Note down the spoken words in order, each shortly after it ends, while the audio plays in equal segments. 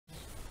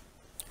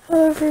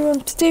Hello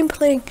everyone, today I'm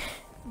playing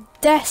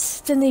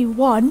Destiny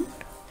 1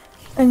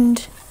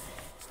 and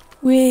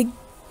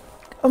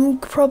I'm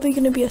probably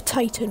going to be a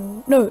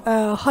Titan, no,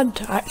 a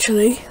Hunter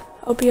actually.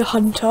 I'll be a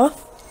Hunter.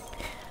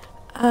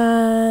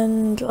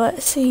 And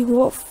let's see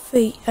what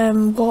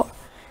what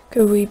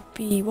could we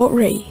be, what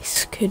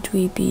race could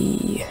we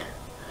be?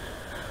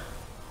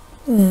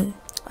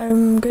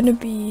 I'm going to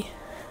be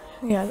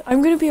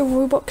a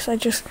robot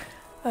because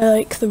I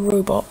like the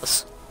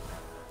robots.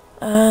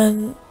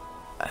 And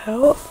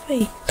what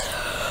fate?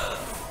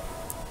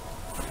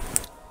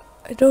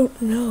 I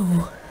don't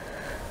know.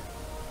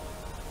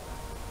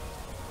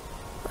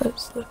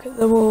 Let's look at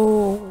them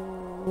all.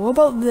 What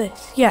about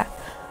this? Yeah,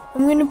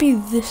 I'm gonna be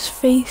this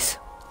face.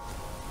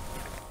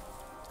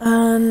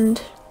 And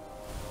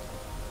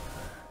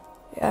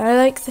yeah, I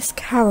like this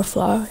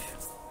camouflage.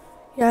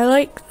 Yeah, I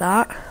like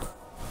that.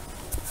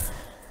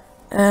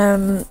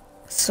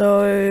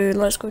 So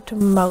let's go to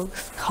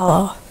mouth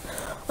colour.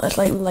 Let's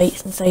like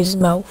lights inside his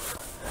mouth.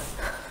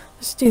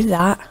 Let's do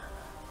that.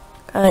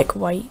 I like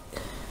white.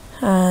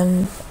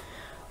 And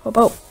what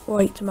about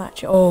white to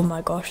match it? Oh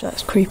my gosh,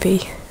 that's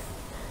creepy.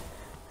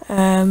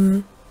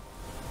 What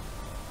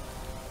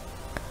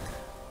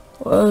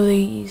are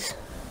these?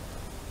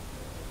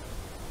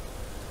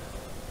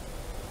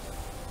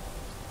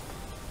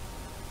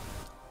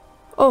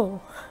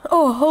 Oh,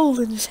 a hole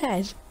in his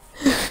head.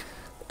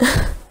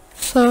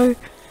 So,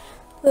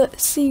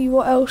 let's see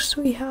what else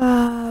we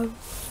have.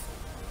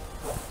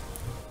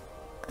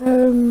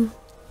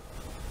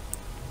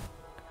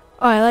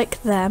 I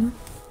like them.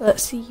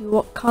 Let's see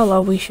what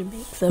colour we should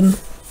make them.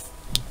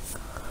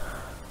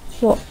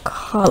 What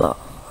colour?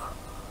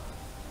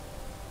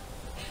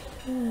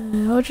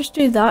 I'll just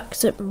do that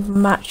because it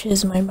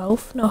matches my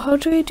mouth. Now, how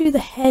do we do the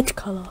head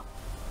colour?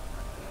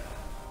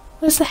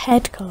 What's the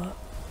head colour?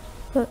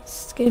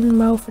 That's skin,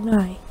 mouth and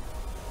eye.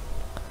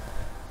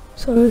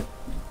 So,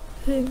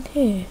 in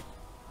here.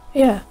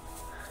 Yeah.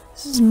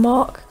 This is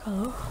mark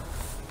colour.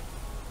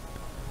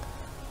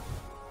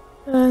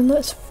 And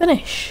let's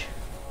finish.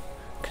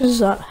 Because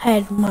that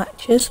head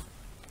matches.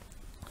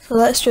 So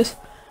let's just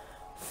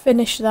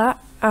finish that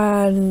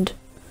and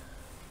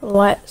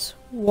let's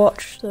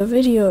watch the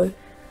video.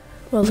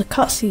 Well, the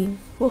cutscene.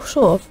 Well,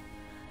 sort of.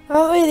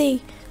 Not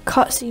really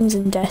cutscenes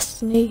in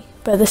Destiny,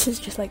 but this is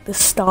just like the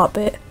start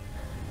bit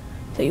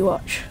that you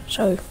watch.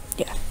 So,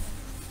 yeah.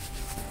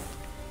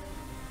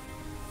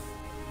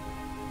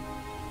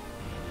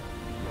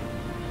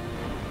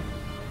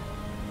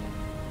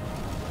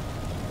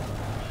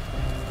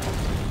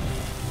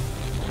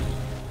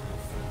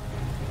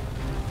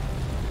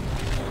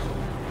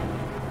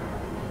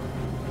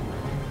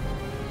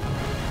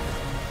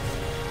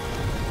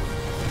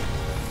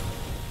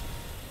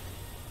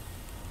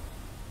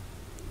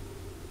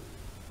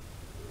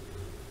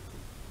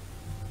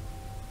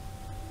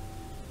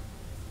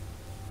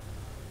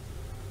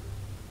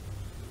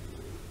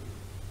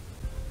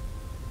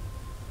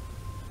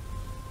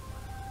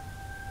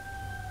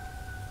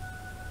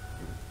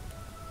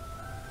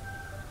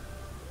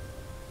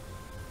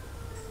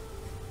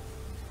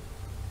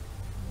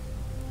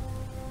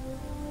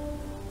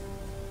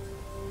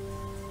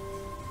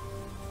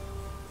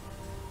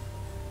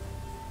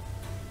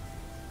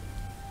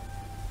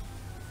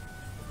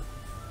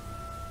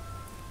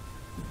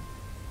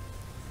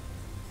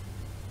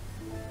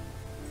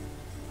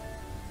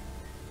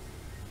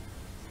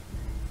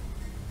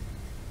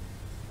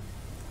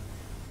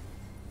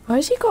 Why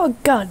has he got a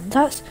gun?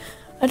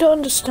 I don't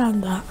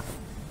understand that.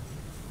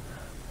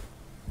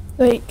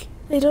 Like,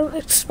 they don't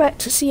expect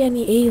to see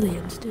any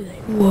aliens, do they?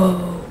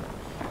 Whoa.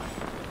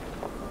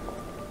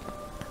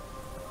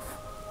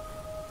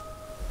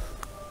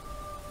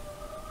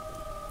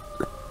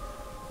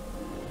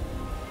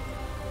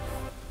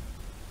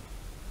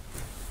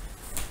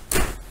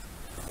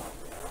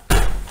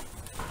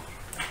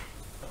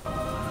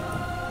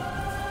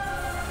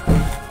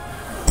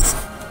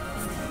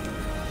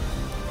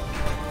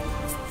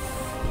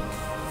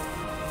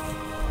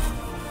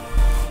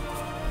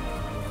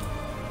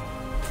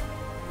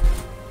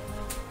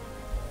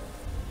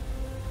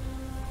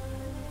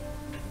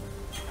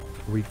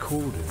 We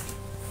called it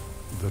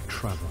the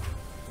Traveler,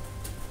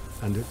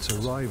 and its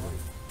arrival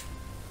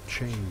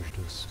changed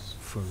us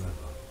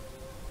forever.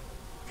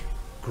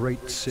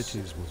 Great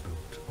cities were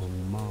built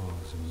on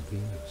Mars and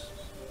Venus.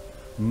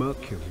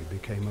 Mercury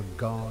became a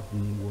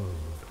garden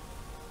world.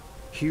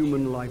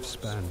 Human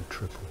lifespan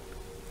tripled.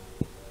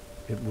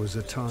 It was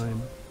a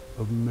time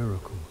of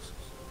miracles.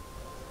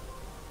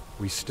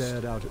 We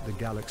stared out at the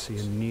galaxy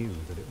and knew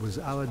that it was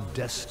our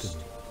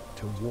destiny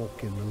to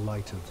walk in the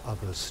light of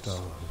other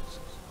stars.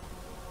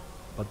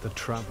 But the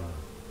Traveler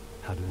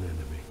had an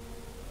enemy,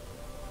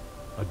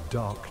 a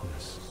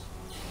darkness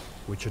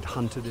which had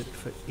hunted it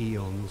for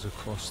eons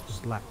across the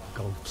black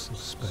gulfs of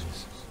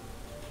space.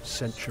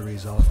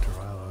 Centuries after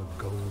our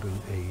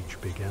golden age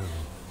began,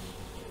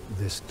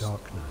 this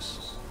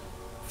darkness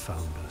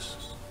found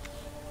us.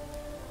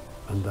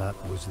 And that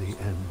was the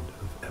end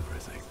of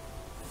everything.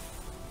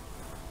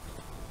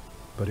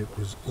 But it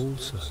was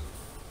also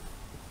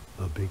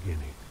a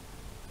beginning.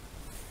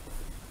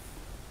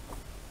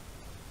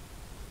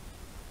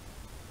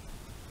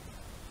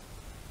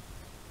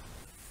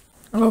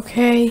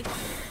 Okay.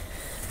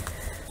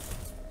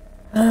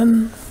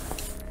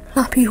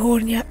 Happy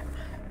horn yet.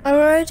 I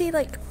already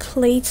like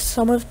played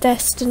some of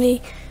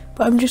Destiny,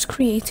 but I'm just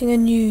creating a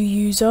new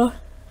user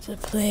to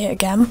play it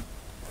again.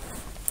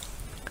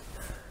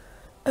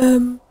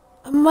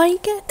 I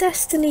might get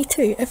Destiny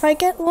 2. If I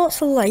get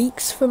lots of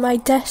likes for my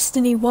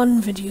Destiny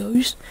 1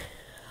 videos,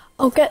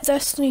 I'll get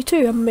Destiny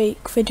 2 and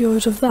make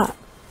videos of that.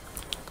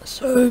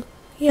 So,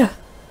 yeah.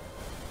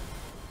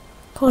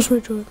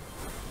 Cosmodrome.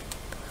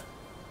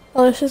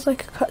 Oh, this is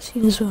like a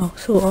cutscene as well,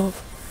 sort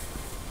of.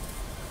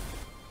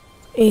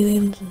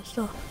 Aliens and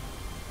stuff.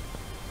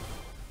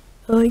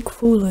 They're like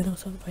Fallen or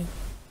something.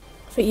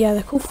 I think, yeah,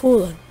 they're called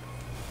Fallen.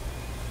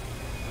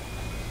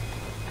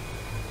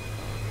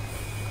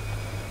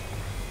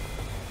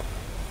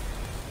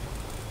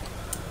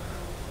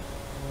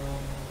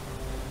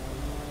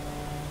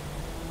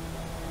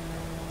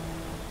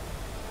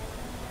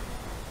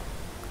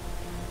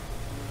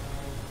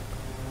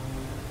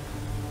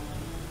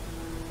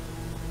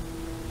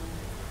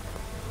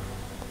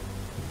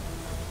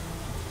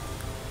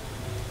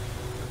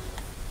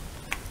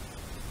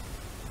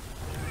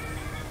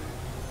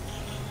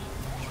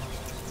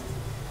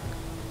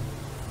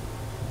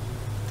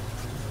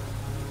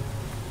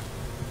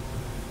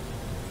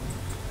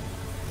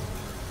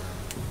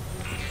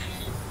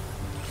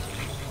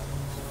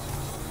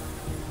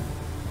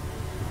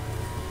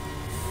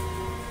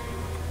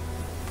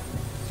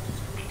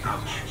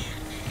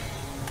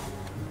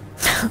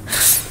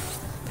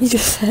 He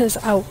just says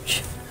ouch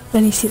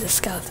when he sees the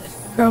skeleton.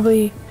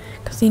 Probably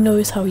because he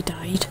knows how he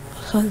died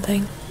or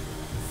something.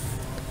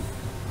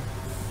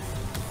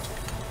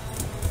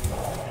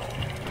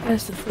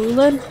 There's the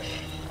Fallen.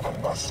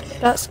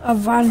 That's a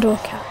Vandal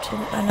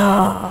captain and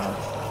a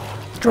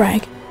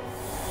drag.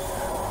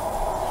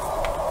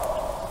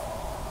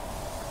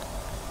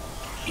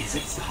 Is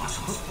it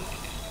possible?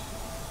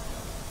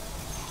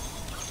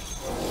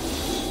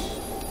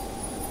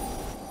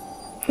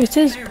 It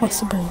is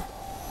possible.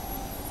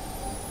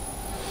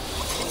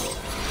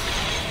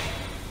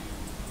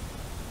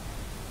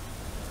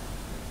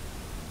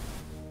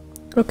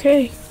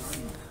 Okay,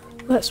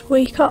 let's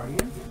wake up.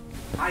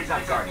 Eyes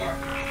up, Guardian.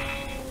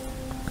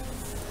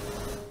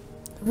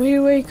 We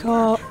wake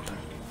up.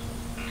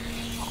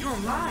 You're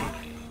alive.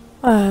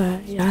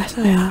 Yes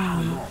I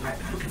am.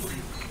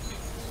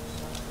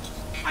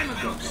 I'm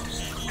a ghost.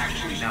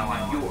 Actually, now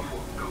I'm your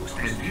ghost,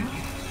 and you?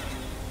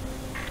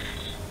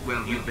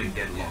 Well, you've been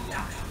dead a long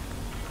time.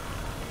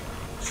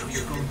 So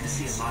you're going to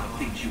see a lot of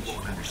things you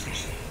won't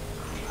understand.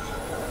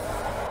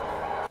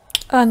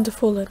 And the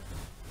Fallen.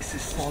 This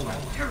is fallen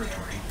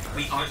territory.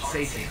 We aren't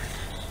safe here.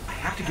 I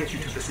have to get you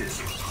to the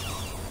system.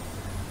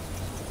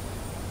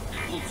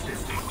 Hold still.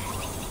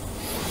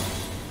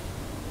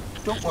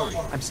 Don't worry,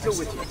 I'm still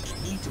with you.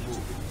 You need to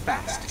move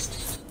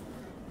fast.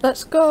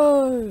 Let's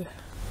go.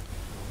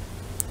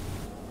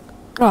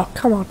 Oh,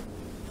 come on.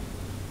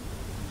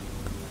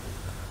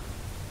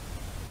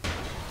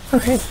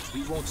 Okay,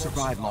 We won't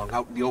survive long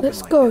out in the open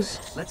let's like go.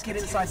 this. Let's get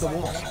inside the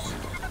walls.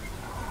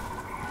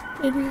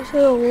 Into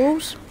the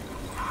walls.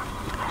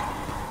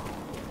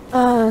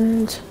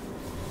 And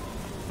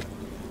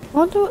I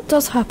wonder what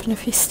does happen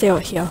if you stay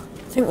out here.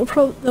 I think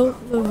the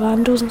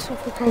vandals and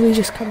stuff will probably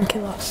just come and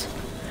kill us.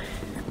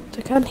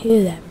 I can't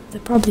hear them. They're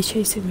probably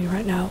chasing me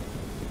right now.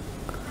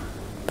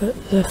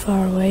 But they're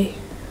far away.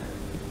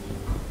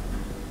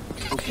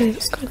 Okay,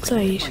 let's go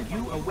inside. Find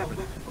you a weapon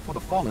before the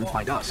fallen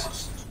find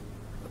us.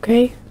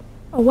 Okay,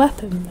 a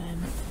weapon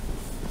then.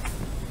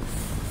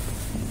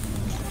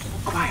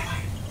 Quiet.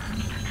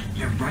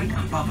 They're right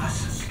above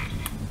us.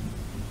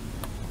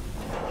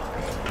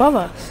 Above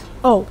us?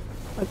 Oh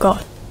my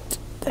god.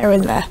 They're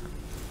in there.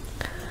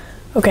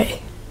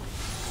 Okay.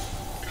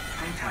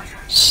 Hang tight.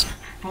 Shh.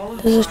 Fallen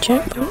There's a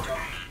checkpoint.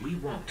 We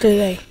won't. Do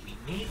they?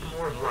 We need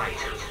more light.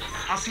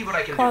 I'll see what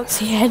I can Can't do.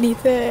 see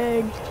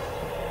anything.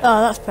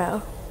 Oh, that's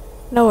better.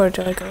 Nowhere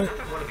do I go. One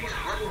of these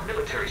hardened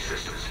military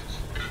systems.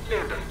 There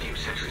have been a few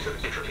centuries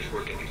of entropy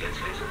working against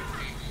me.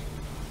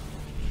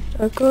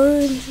 I go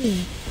in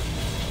here.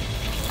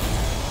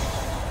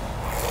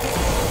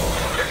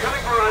 They're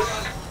coming for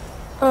us.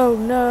 Oh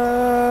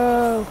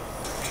no.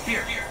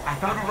 Here, I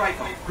found a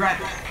rifle. Grab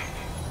it.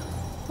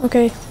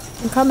 Okay,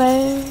 I'm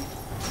coming.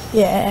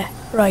 Yeah,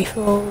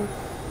 rifle.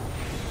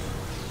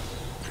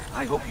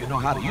 I hope you know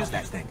how to use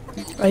that thing.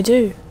 I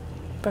do.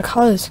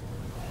 Because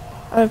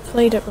I've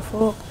played it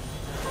before.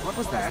 What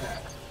was that?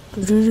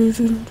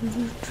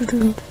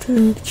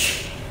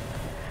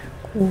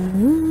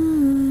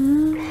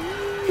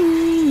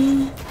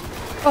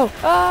 Oh!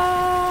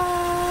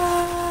 Ah!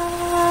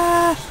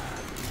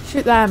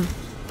 Shoot them.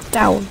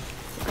 Down.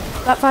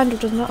 That vandal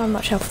does not have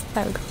much health.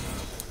 There we go.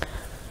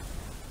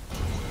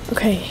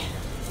 Okay.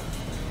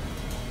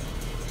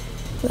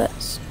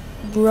 Let's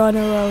run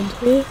around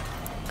here.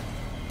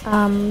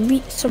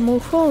 Meet some more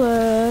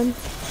fallen.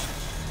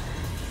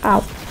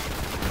 Ow.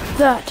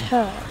 That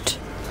hurt.